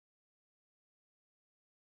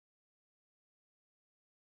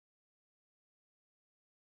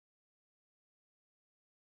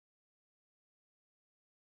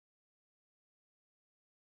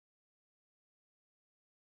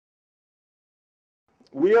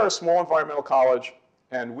we are a small environmental college,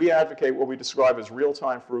 and we advocate what we describe as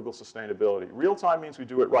real-time frugal sustainability. Real-time means we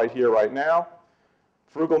do it right here, right now.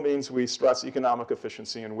 Frugal means we stress economic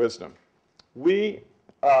efficiency and wisdom. We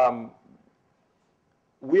are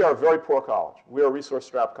a very poor college. We are a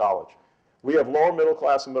resource-strapped college. We have lower middle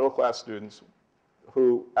class and middle class students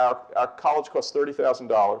who, our college costs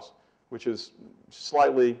 $30,000, which is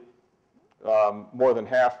slightly more than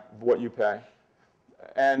half of what you pay.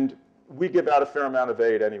 And we give out a fair amount of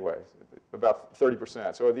aid anyway, about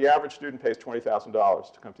 30%. So the average student pays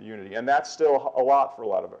 $20,000 to come to Unity, and that's still a lot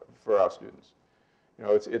for our students. You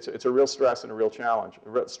know, it's a real stress and a real challenge,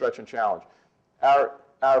 a stretch and challenge.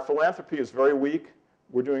 Our philanthropy is very weak.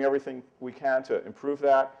 We're doing everything we can to improve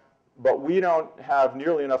that, but we don't have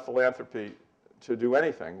nearly enough philanthropy to do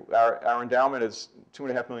anything. Our endowment is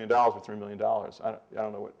 $2.5 million or $3 million. I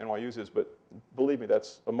don't know what NYU's is, but believe me,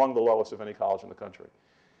 that's among the lowest of any college in the country.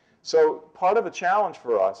 So part of the challenge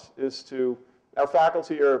for us is our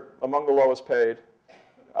faculty are among the lowest paid.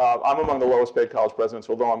 I'm among the lowest paid college presidents,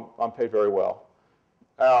 although I'm paid very well.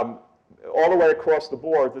 All the way across the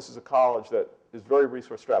board, this is a college that is very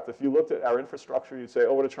resource strapped. If you looked at our infrastructure, you'd say,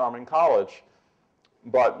 oh, what a charming college.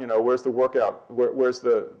 But, you know, where's the workout? Where's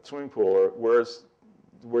the swimming pool? Or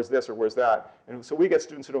where's this or where's that? And so we get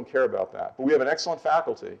students who don't care about that. But we have an excellent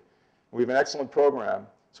faculty. We have an excellent program.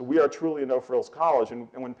 So we are truly a no-frills college. And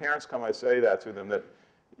when parents come, I say that to them, that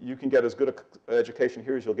you can get as good an education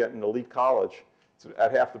here as you'll get in an elite college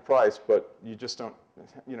at half the price, but you just don't,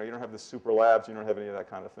 you know, you don't have the super labs, you don't have any of that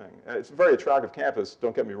kind of thing. And it's a very attractive campus,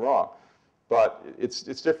 don't get me wrong, but it's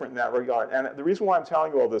different in that regard. And the reason why I'm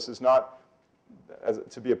telling you all this is not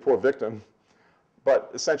to be a poor victim,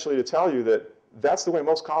 but essentially to tell you that that's the way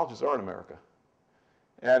most colleges are in America.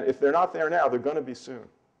 And if they're not there now, they're going to be soon.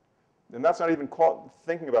 And that's not even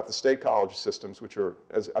thinking about the state college systems, which are,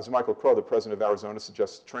 as Michael Crow, the president of Arizona,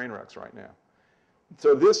 suggests, train wrecks right now.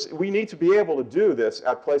 So we need to be able to do this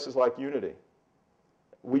at places like Unity.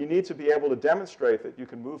 We need to be able to demonstrate that you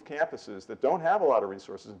can move campuses that don't have a lot of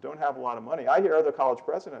resources and don't have a lot of money. I hear other college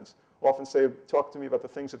presidents often talk to me about the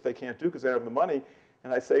things that they can't do because they don't have the money.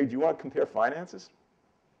 And I say, do you want to compare finances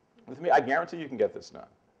with me? I guarantee you can get this done.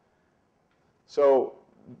 So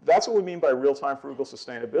that's what we mean by real-time frugal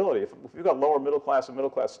sustainability. If you've got lower middle class and middle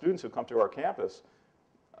class students who come to our campus,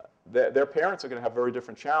 their parents are going to have very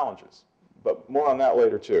different challenges. But more on that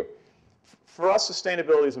later, too. For us,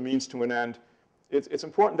 sustainability is a means to an end. It's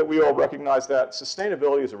important that we all recognize that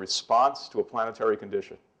sustainability is a response to a planetary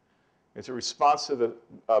condition. It's a response to the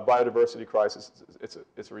biodiversity crisis.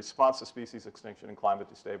 It's a response to species extinction and climate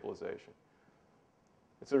destabilization.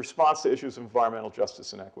 It's a response to issues of environmental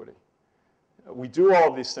justice and equity. We do all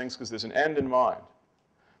of these things because there's an end in mind.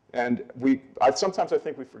 And sometimes I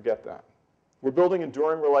think we forget that. We're building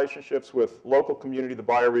enduring relationships with local community, the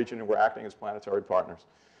bioregion, and we're acting as planetary partners.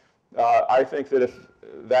 I think that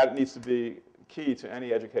that needs to be key to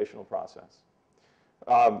any educational process.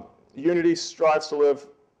 Unity strives to live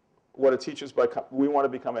what it teaches we want to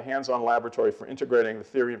become a hands-on laboratory for integrating the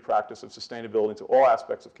theory and practice of sustainability into all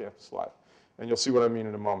aspects of campus life. And you'll see what I mean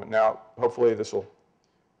in a moment. Now, hopefully this will,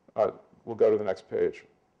 we'll go to the next page.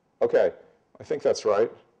 Okay, I think that's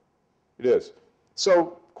right. It is.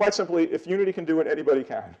 So, quite simply, if Unity can do it, anybody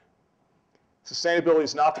can. Sustainability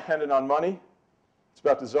is not dependent on money. It's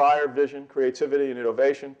about desire, vision, creativity, and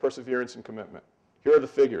innovation, perseverance, and commitment. Here are the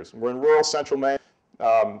figures. We're in rural central Maine.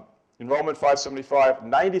 Enrollment 575.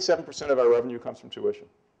 97% of our revenue comes from tuition.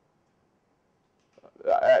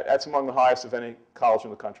 That's among the highest of any college in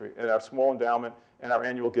the country. And our small endowment and our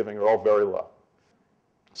annual giving are all very low.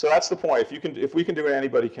 So that's the point. If we can do it,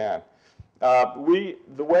 anybody can.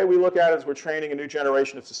 The way we look at it is we're training a new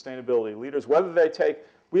generation of sustainability leaders. Whether they take,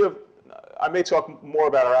 I may talk more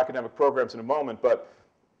about our academic programs in a moment, but,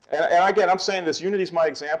 and again, I'm saying this, Unity's my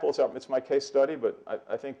example, it's my case study, but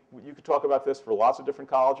I think you could talk about this for lots of different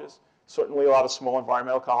colleges, certainly a lot of small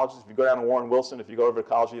environmental colleges. If you go down to Warren Wilson, if you go over to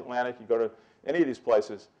College of the Atlantic, you go to any of these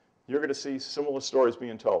places, you're going to see similar stories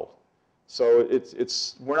being told. So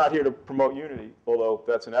we're not here to promote Unity, although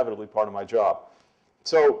that's inevitably part of my job.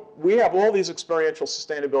 So we have all these experiential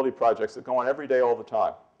sustainability projects that go on every day, all the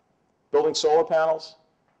time. Building solar panels,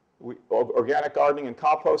 organic gardening and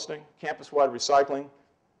composting, campus-wide recycling,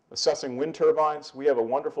 assessing wind turbines. We have a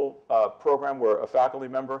wonderful program where a faculty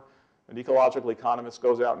member, an ecological economist,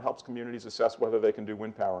 goes out and helps communities assess whether they can do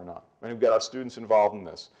wind power or not. And we get our students involved in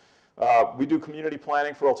this. We do community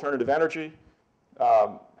planning for alternative energy.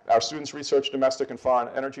 Our students research domestic and foreign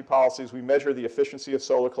energy policies. We measure the efficiency of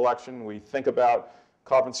solar collection. We think about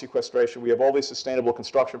carbon sequestration. We have all these sustainable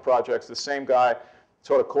construction projects. The same guy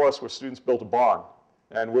taught a course where students built a barn.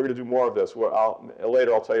 And we're going to do more of this.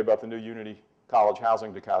 Later I'll tell you about the new Unity College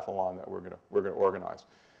Housing Decathlon that we're going to organize.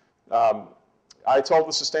 I told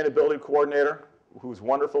the sustainability coordinator, who was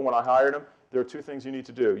wonderful when I hired him, there are two things you need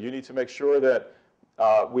to do. You need to make sure that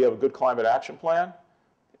we have a good climate action plan,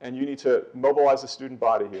 and you need to mobilize the student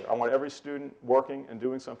body here. I want every student working and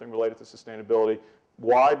doing something related to sustainability.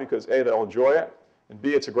 Why? Because A, they'll enjoy it, and B,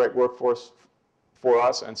 it's a great workforce for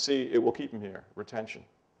us, and C, it will keep them here, retention.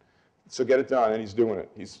 So get it done, and he's doing it.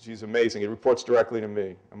 He's amazing. He reports directly to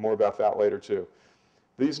me, and more about that later, too.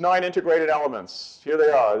 These 9 integrated elements, here they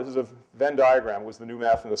are. This is a Venn diagram. It was the new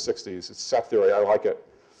math in the 60s. It's set theory. I like it.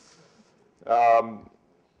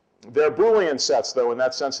 They're Boolean sets, though, in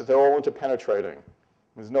that sense that they're all interpenetrating.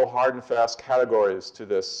 There's no hard and fast categories to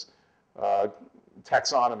this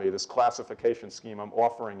taxonomy, this classification scheme I'm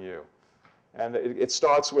offering you. And it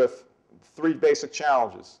starts with 3 basic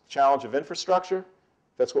challenges. Challenge of infrastructure.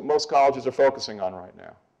 That's what most colleges are focusing on right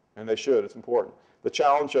now, and they should. It's important. The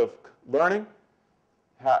challenge of learning.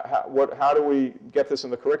 How do we get this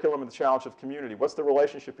in the curriculum? And the challenge of community. What's the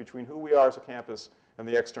relationship between who we are as a campus and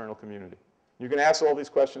the external community? You can ask all these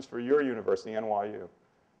questions for your university, NYU.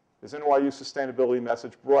 Is NYU's sustainability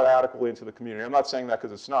message brought adequately into the community? I'm not saying that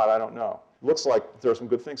because it's not. I don't know. It looks like there are some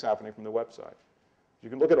good things happening from the website.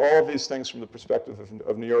 You can look at all of these things from the perspective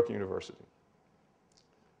of New York University.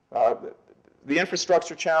 The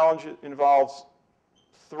infrastructure challenge involves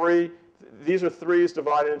 3. These are 3s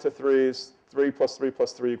divided into 3s. 3 plus 3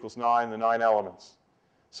 plus 3 equals 9, the 9 elements.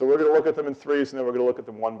 So we're going to look at them in 3s, and then we're going to look at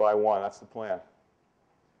them one by one. That's the plan.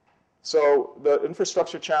 So the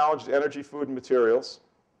infrastructure challenge is energy, food, and materials.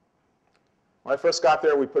 When I first got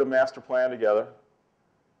there, we put a master plan together.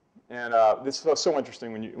 And this is so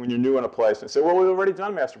interesting when you're new in a place. And they say, well, we've already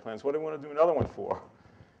done master plans. What do we want to do another one for?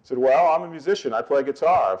 I said, well, I'm a musician. I play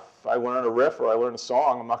guitar. If I learn a riff or I learn a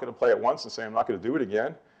song, I'm not going to play it once and say I'm not going to do it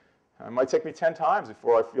again. It might take me 10 times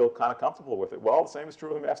before I feel kind of comfortable with it. Well, the same is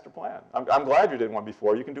true of the master plan. I'm glad you did one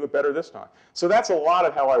before. You can do it better this time. So that's a lot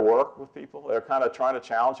of how I work with people. They're kind of trying to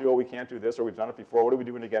challenge you. Oh, we can't do this, or we've done it before. What are we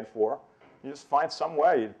doing it again for? You just find some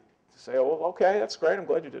way to say, oh, okay, that's great. I'm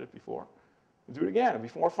glad you did it before. We'll do it again. It'll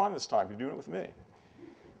be more fun this time. You're doing it with me.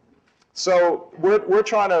 So we're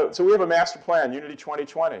trying to, so we have a master plan, Unity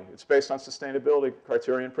 2020. It's based on sustainability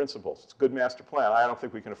criteria and principles. It's a good master plan. I don't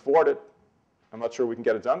think we can afford it. I'm not sure we can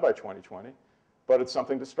get it done by 2020, but it's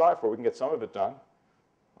something to strive for. We can get some of it done.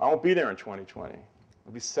 I won't be there in 2020.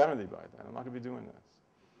 I'll be 70 by then. I'm not going to be doing this.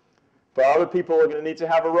 But other people are going to need to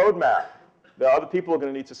have a roadmap. The other people are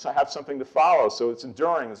going to need to have something to follow, so it's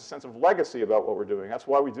enduring. There's a sense of legacy about what we're doing. That's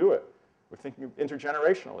why we do it. We're thinking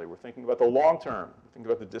intergenerationally. We're thinking about the long term. We're thinking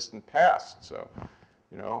about the distant past. So,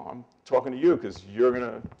 you know, I'm talking to you because you're going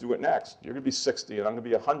to do it next. You're going to be 60, and I'm going to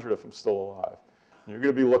be 100 if I'm still alive. And you're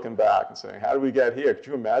going to be looking back and saying, how did we get here? Could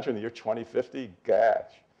you imagine the year 2050? Gosh.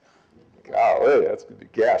 Golly, that's going to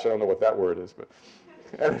be gosh. I don't know what that word is, but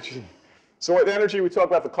energy. So with energy, we talk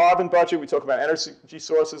about the carbon budget. We talk about energy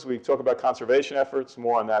sources. We talk about conservation efforts.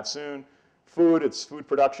 More on that soon. Food, it's food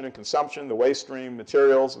production and consumption, the waste stream,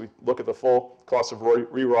 materials. We look at the full cost of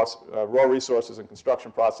raw resources and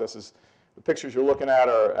construction processes. The pictures you're looking at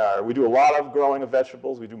are, we do a lot of growing of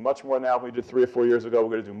vegetables. We do much more now than we did 3 or 4 years ago. We're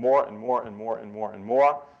going to do more and more and more and more and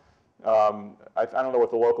more. I don't know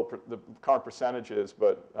what the current percentage is,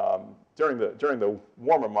 but during the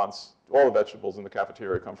warmer months, all the vegetables in the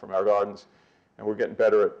cafeteria come from our gardens, and we're getting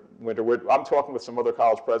better at winter. I'm talking with some other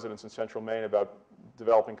college presidents in central Maine about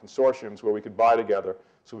developing consortiums where we could buy together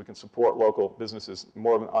so we can support local businesses.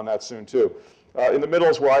 More on that soon, too. In the middle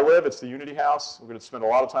is where I live. It's the Unity House. We're going to spend a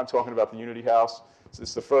lot of time talking about the Unity House.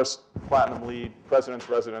 It's the first Platinum LEED president's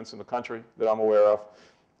residence in the country that I'm aware of.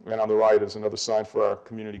 And on the right is another sign for our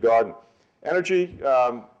community garden. Energy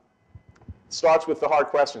starts with the hard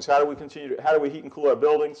questions. How do we heat and cool our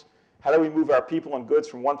buildings? How do we move our people and goods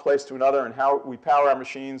from one place to another? And how we power our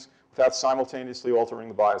machines without simultaneously altering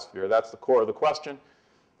the biosphere? That's the core of the question.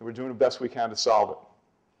 And we're doing the best we can to solve it.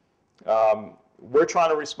 We're trying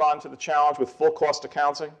to respond to the challenge with full cost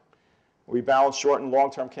accounting. We balance short and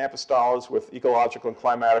long-term campus dollars with ecological and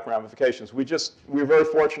climatic ramifications. We're very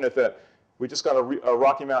fortunate that we just got a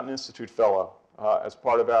Rocky Mountain Institute fellow as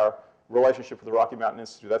part of our relationship with the Rocky Mountain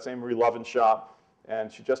Institute. That's Amory Lovenshop,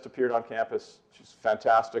 and she just appeared on campus. She's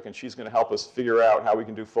fantastic, and she's going to help us figure out how we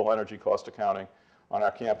can do full energy cost accounting on our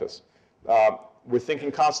campus. We're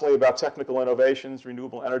thinking constantly about technical innovations,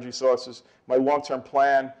 renewable energy sources. My long-term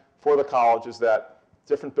plan for the college is that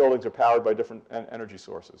different buildings are powered by different energy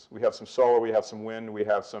sources. We have some solar, we have some wind, we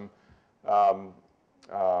have some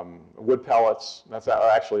wood pellets. That's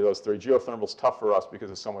actually those 3. Geothermal's tough for us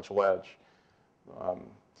because it's so much ledge.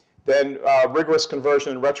 Then rigorous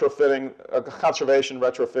conversion and retrofitting, conservation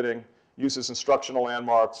retrofitting, uses instructional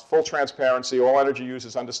landmarks, full transparency, all energy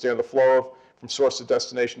users understand the flow of, from source to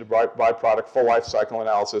destination to byproduct, full life cycle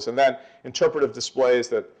analysis, and then interpretive displays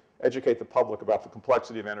that educate the public about the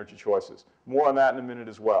complexity of energy choices. More on that in a minute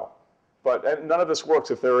as well. But none of this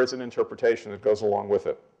works if there is an interpretation that goes along with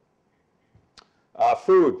it.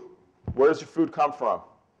 Food. Where does your food come from?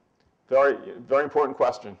 Very, very important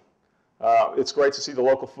question. It's great to see the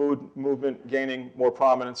local food movement gaining more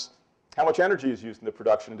prominence. How much energy is used in the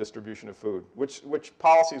production and distribution of food? Which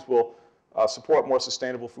policies will support more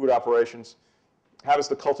sustainable food operations? How does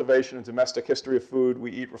the cultivation and domestic history of food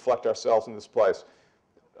we eat reflect ourselves in this place?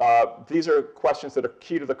 These are questions that are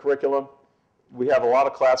key to the curriculum. We have a lot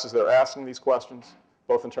of classes that are asking these questions,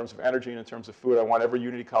 both in terms of energy and in terms of food. I want every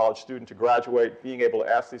Unity College student to graduate being able to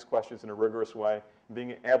ask these questions in a rigorous way, and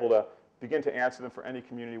being able to begin to answer them for any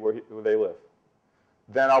community where they live.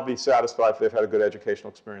 Then I'll be satisfied if they've had a good educational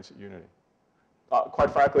experience at Unity.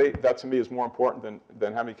 Quite frankly, that to me is more important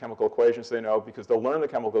than how many chemical equations they know, because they'll learn the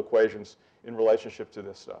chemical equations in relationship to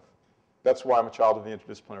this stuff. That's why I'm a child of the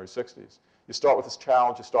interdisciplinary 60s. You start with this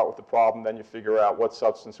challenge, you start with the problem, then you figure out what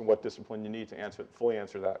substance and what discipline you need to fully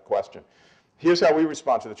answer that question. Here's how we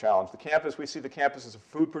respond to the challenge. The campus, we see the campus as a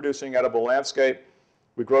food-producing, edible landscape.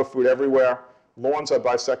 We grow food everywhere. Lawns are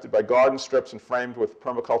bisected by garden strips and framed with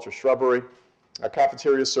permaculture shrubbery. Our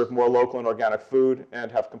cafeterias serve more local and organic food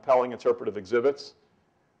and have compelling interpretive exhibits.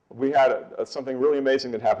 We had something really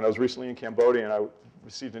amazing that happened. I was recently in Cambodia, and I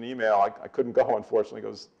received an email. I couldn't go, unfortunately,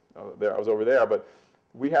 because I was over there. But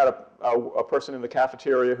we had a person in the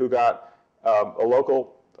cafeteria who got a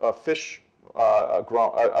local fish, a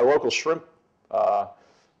local shrimp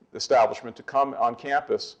establishment to come on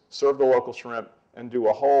campus, serve the local shrimp, and do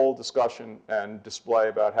a whole discussion and display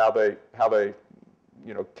about how they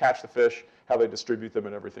catch the fish, how they distribute them,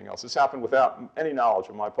 and everything else. This happened without any knowledge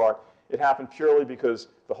on my part. It happened purely because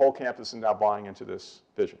the whole campus is now buying into this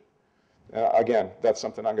vision. Again, that's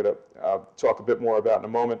something I'm going to talk a bit more about in a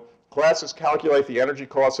moment. Classes calculate the energy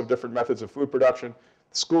costs of different methods of food production.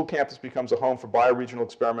 The school campus becomes a home for bioregional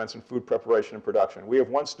experiments in food preparation and production. We have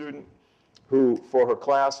one student who, for her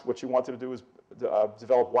class, what she wanted to do was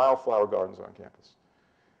develop wildflower gardens on campus.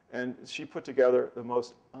 And she put together the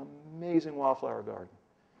most amazing wildflower garden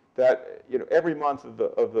that every month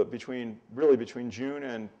between June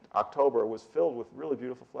and October was filled with really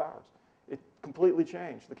beautiful flowers. It completely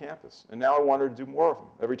changed the campus. And now I want her to do more of them.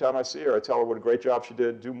 Every time I see her, I tell her what a great job she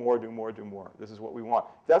did. Do more, do more, do more. This is what we want.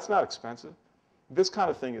 That's not expensive. This kind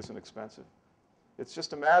of thing isn't expensive. It's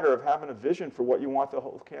just a matter of having a vision for what you want the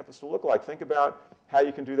whole campus to look like. Think about how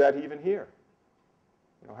you can do that even here.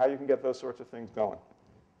 How you can get those sorts of things going.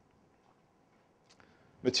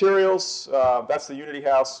 Materials, that's the Unity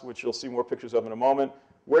House, which you'll see more pictures of in a moment.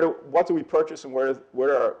 What do we purchase and where do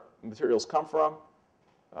our materials come from?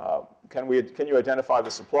 Can you identify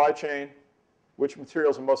the supply chain? Which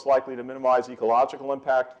materials are most likely to minimize ecological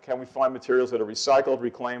impact? Can we find materials that are recycled,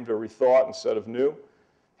 reclaimed, or rethought instead of new?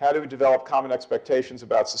 How do we develop common expectations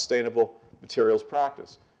about sustainable materials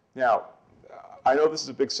practice? Now, I know this is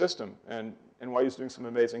a big system, and NYU is doing some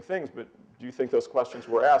amazing things, but do you think those questions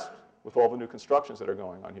were asked with all the new constructions that are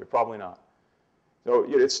going on here? Probably not. So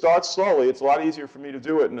it starts slowly. It's a lot easier for me to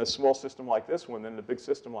do it in a small system like this one than in a big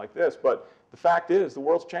system like this. But the fact is, the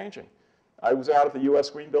world's changing. I was out at the U.S.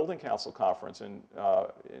 Green Building Council conference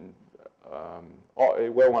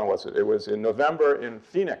where was it? It was in November in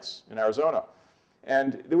Phoenix, in Arizona.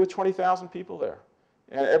 And there were 20,000 people there.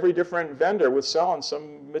 And every different vendor was selling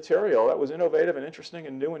some material that was innovative and interesting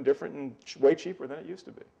and new and different and way cheaper than it used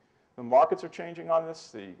to be. The markets are changing on this.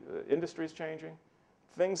 The industry is changing.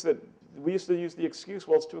 Things that we used to use the excuse,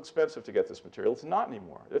 well, it's too expensive to get this material. It's not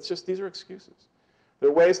anymore. It's just these are excuses. There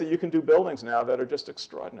are ways that you can do buildings now that are just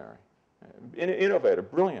extraordinary,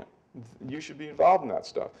 innovative, brilliant. You should be involved in that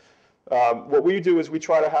stuff. What we do is we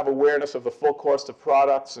try to have awareness of the full cost of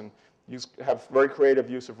products and have very creative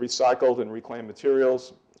use of recycled and reclaimed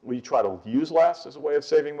materials. We try to use less as a way of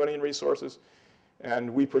saving money and resources.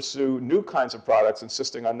 And we pursue new kinds of products,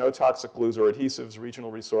 insisting on no toxic glues or adhesives,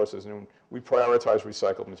 regional resources, and we prioritize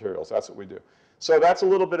recycled materials. That's what we do. So that's a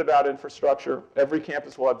little bit about infrastructure. Every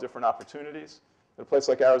campus will have different opportunities. At a place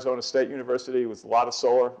like Arizona State University with a lot of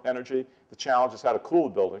solar energy, the challenge is how to cool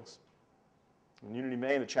the buildings. In Unity,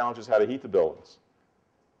 Maine, the challenge is how to heat the buildings.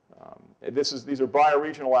 These are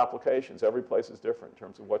bioregional applications. Every place is different in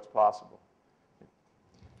terms of what's possible.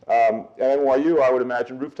 At NYU, I would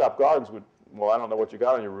imagine rooftop gardens would, well, I don't know what you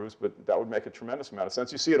got on your roofs, but that would make a tremendous amount of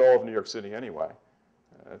sense. You see it all over New York City anyway.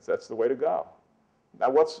 That's the way to go.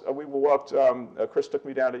 Now, Chris took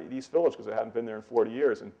me down to East Village because I hadn't been there in 40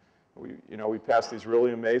 years, and We pass these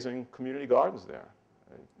really amazing community gardens there.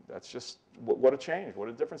 That's just, what a change, what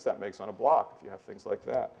a difference that makes on a block if you have things like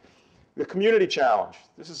that. The community challenge.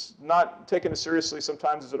 This is not taken as seriously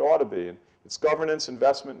sometimes as it ought to be. And it's governance,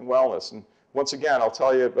 investment, and wellness. And once again, I'll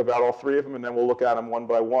tell you about all three of them, and then we'll look at them one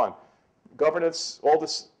by one. Governance,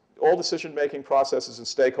 all decision-making processes and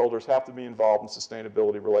stakeholders have to be involved in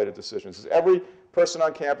sustainability-related decisions. Is every person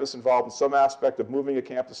on campus involved in some aspect of moving a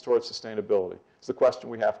campus towards sustainability? It's the question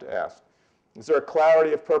we have to ask. Is there a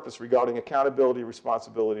clarity of purpose regarding accountability,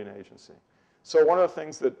 responsibility, and agency? So one of the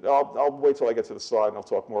things that, I'll wait till I get to the slide and I'll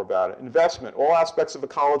talk more about it. Investment, all aspects of a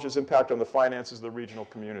college's impact on the finances of the regional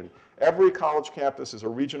community. Every college campus is a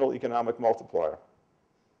regional economic multiplier.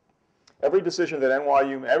 Every decision that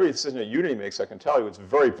NYU, every decision that Unity makes, I can tell you, it's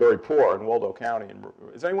very, very poor in Waldo County. And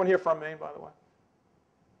is anyone here from Maine, by the way?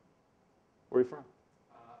 Where are you from?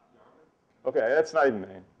 Okay, that's not even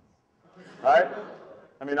Maine. All right?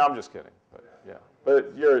 I mean, I'm just kidding, but yeah.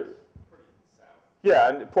 But you're, yeah,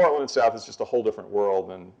 and Portland and South is just a whole different world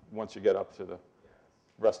than once you get up to the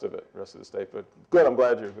rest of the state. But good, I'm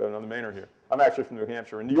glad you've got another Mainer here. I'm actually from New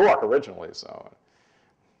Hampshire and New York originally, so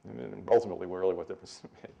and ultimately, really, what difference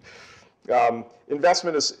does it make?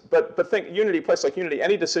 Investment is, but think Unity, a place like Unity,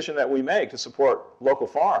 any decision that we make to support local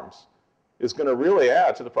farms is going to really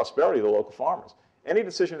add to the prosperity of the local farmers. Any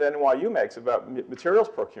decision that NYU makes about materials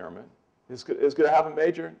procurement is going to have a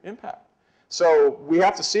major impact. So we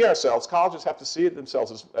have to see ourselves, colleges have to see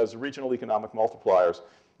themselves as regional economic multipliers.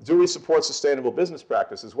 Do we support sustainable business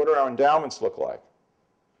practices? What do our endowments look like?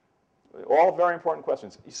 All very important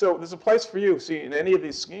questions. So there's a place for you, see, in any of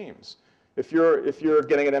these schemes. If you're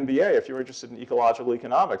getting an MBA, if you're interested in ecological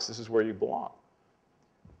economics, this is where you belong.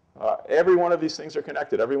 Every one of these things are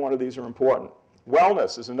connected. Every one of these are important.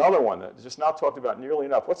 Wellness is another one that is just not talked about nearly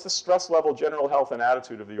enough. What's the stress level, general health, and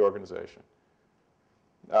attitude of the organization?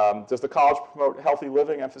 Does the college promote healthy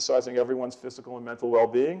living, emphasizing everyone's physical and mental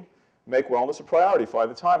well-being? Make wellness a priority, find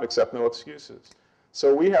the time, accept no excuses.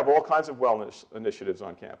 So we have all kinds of wellness initiatives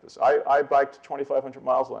on campus. I biked 2,500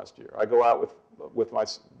 miles last year. I go out with my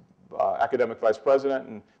academic vice president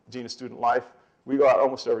and dean of student life. We go out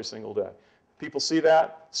almost every single day. People see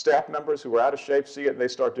that. Staff members who are out of shape see it, and they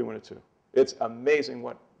start doing it too. It's amazing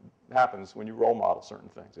what happens when you role model certain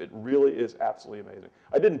things. It really is absolutely amazing.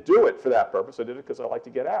 I didn't do it for that purpose. I did it because I like to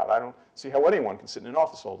get out. I don't see how anyone can sit in an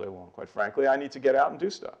office all day long, quite frankly. I need to get out and do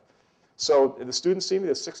stuff. So the students see me,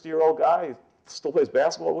 this 60-year-old guy, he still plays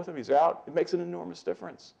basketball with him, he's out. It makes an enormous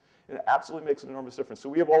difference. It absolutely makes an enormous difference. So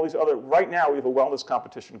we have all these other, right now we have a wellness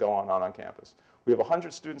competition going on campus. We have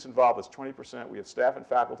 100 students involved, that's 20%. We have staff and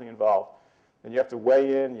faculty involved. And you have to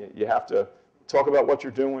weigh in, you have to talk about what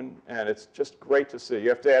you're doing, and it's just great to see. You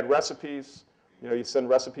have to add recipes. You know, you send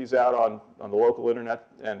recipes out on the local internet,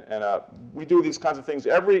 and we do these kinds of things.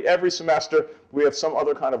 Every semester, we have some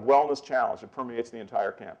other kind of wellness challenge that permeates the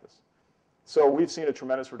entire campus. So we've seen a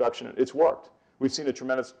tremendous reduction. It's worked. We've seen a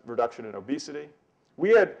tremendous reduction in obesity.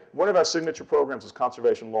 We had, one of our signature programs is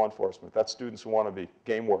conservation law enforcement. That's students who want to be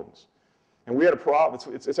game wardens. And we had a problem.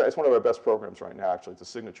 It's one of our best programs right now, actually. It's a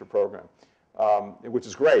signature program. Which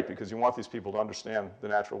is great because you want these people to understand the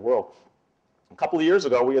natural world. A couple of years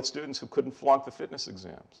ago, we had students who couldn't flunk the fitness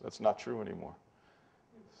exams. That's not true anymore.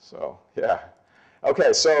 So, yeah.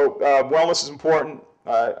 Okay, so wellness is important.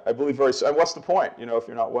 I believe and what's the point, you know, if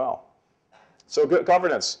you're not well? So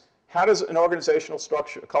governance. How does an organizational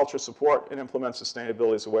culture support and implement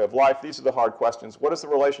sustainability as a way of life? These are the hard questions. What is the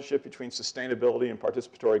relationship between sustainability and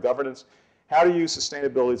participatory governance? How do you use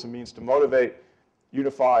sustainability as a means to motivate,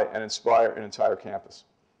 unify, and inspire an entire campus?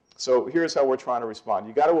 So here's how we're trying to respond.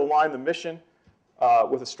 You got to align the mission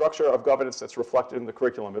with a structure of governance that's reflected in the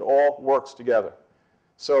curriculum. It all works together.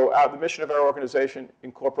 So the mission of our organization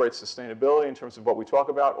incorporates sustainability in terms of what we talk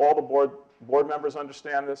about. All the board members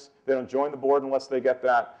understand this. They don't join the board unless they get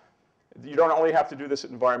that. You don't only have to do this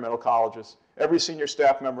at environmental colleges. Every senior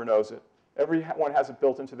staff member knows it. Everyone has it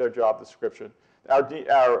built into their job description.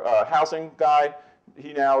 Our housing guy,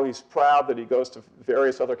 he's proud that he goes to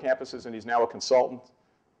various other campuses and he's now a consultant.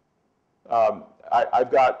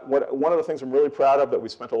 I've got, one of the things I'm really proud of that we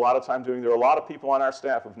spent a lot of time doing, there are a lot of people on our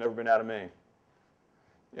staff who've never been out of Maine.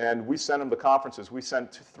 And we send them to conferences. We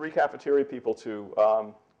sent 3 cafeteria people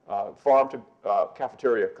to farm to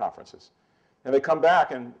cafeteria conferences. And they come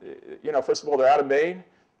back and, you know, first of all, they're out of Maine.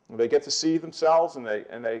 They get to see themselves and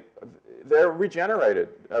they're regenerated,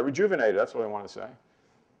 rejuvenated, that's what I want to say.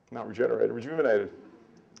 Not regenerated, rejuvenated.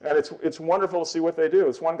 And it's wonderful to see what they do.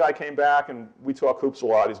 This one guy came back, and we talk hoops a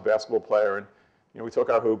lot. He's a basketball player, and you know, we talk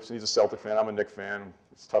our hoops, and he's a Celtic fan. I'm a Knicks fan.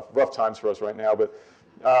 It's tough, rough times for us right now, but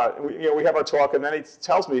we have our talk, and then he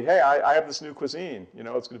tells me, hey, I have this new cuisine.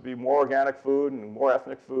 It's going to be more organic food and more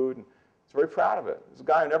ethnic food. And he's very proud of it. He's a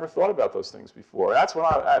guy who never thought about those things before. That's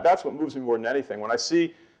what moves me more than anything. When I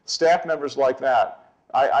see staff members like that,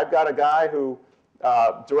 I've got a guy who,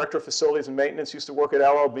 director of facilities and maintenance, used to work at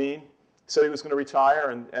LL Bean. Said he was going to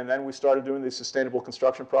retire, and then we started doing these sustainable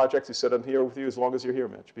construction projects. He said, I'm here with you as long as you're here,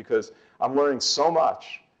 Mitch, because I'm learning so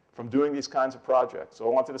much from doing these kinds of projects. So I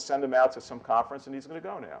wanted to send him out to some conference, and he's going to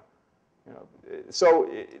go now. So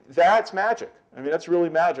that's magic. I mean, that's really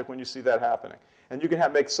magic when you see that happening. And you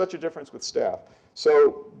can make such a difference with staff.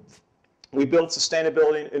 So we build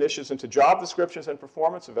sustainability initiatives into job descriptions and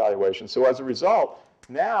performance evaluations. So as a result,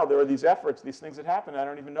 now there are these efforts, these things that happen I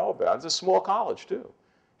don't even know about. It's a small college, too.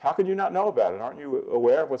 How can you not know about it? Aren't you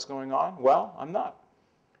aware of what's going on? Well, I'm not.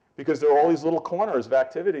 Because there are all these little corners of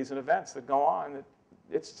activities and events that go on.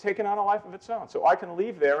 It's taken on a life of its own. So I can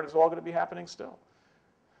leave there, and it's all going to be happening still.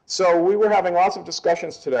 So we were having lots of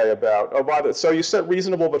discussions today about, so you set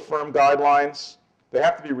reasonable but firm guidelines. They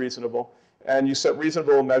have to be reasonable. And you set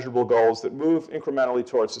reasonable and measurable goals that move incrementally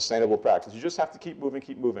towards sustainable practice. You just have to keep moving,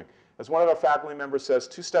 keep moving. As one of our faculty members says,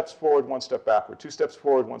 2 steps forward, 1 step backward. 2 steps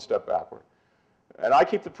forward, 1 step backward. And I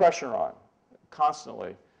keep the pressure on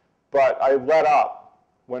constantly, but I let up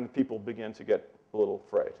when people begin to get a little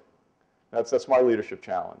afraid. That's my leadership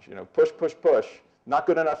challenge. Push, push, push. Not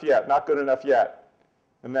good enough yet, not good enough yet.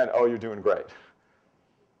 And then, oh, you're doing great.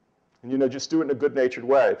 And just do it in a good-natured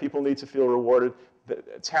way. People need to feel rewarded. The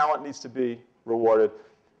talent needs to be rewarded.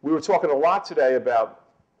 We were talking a lot today about,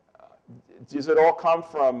 does it all come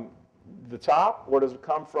from the top, or does it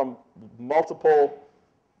come from multiple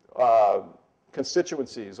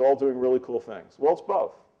constituencies all doing really cool things? Well, it's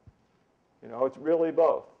both. It's really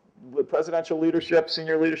both. The presidential leadership,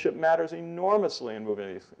 senior leadership matters enormously in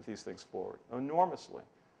moving these things forward, enormously.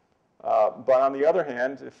 But on the other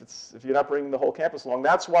hand, if you're not bringing the whole campus along,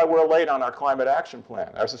 that's why we're late on our climate action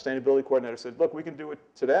plan. Our sustainability coordinator said, look, we can do it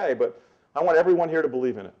today, but I want everyone here to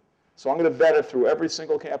believe in it. So I'm going to vet it through every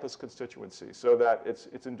single campus constituency so that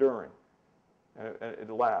it's enduring and it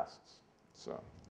lasts. So.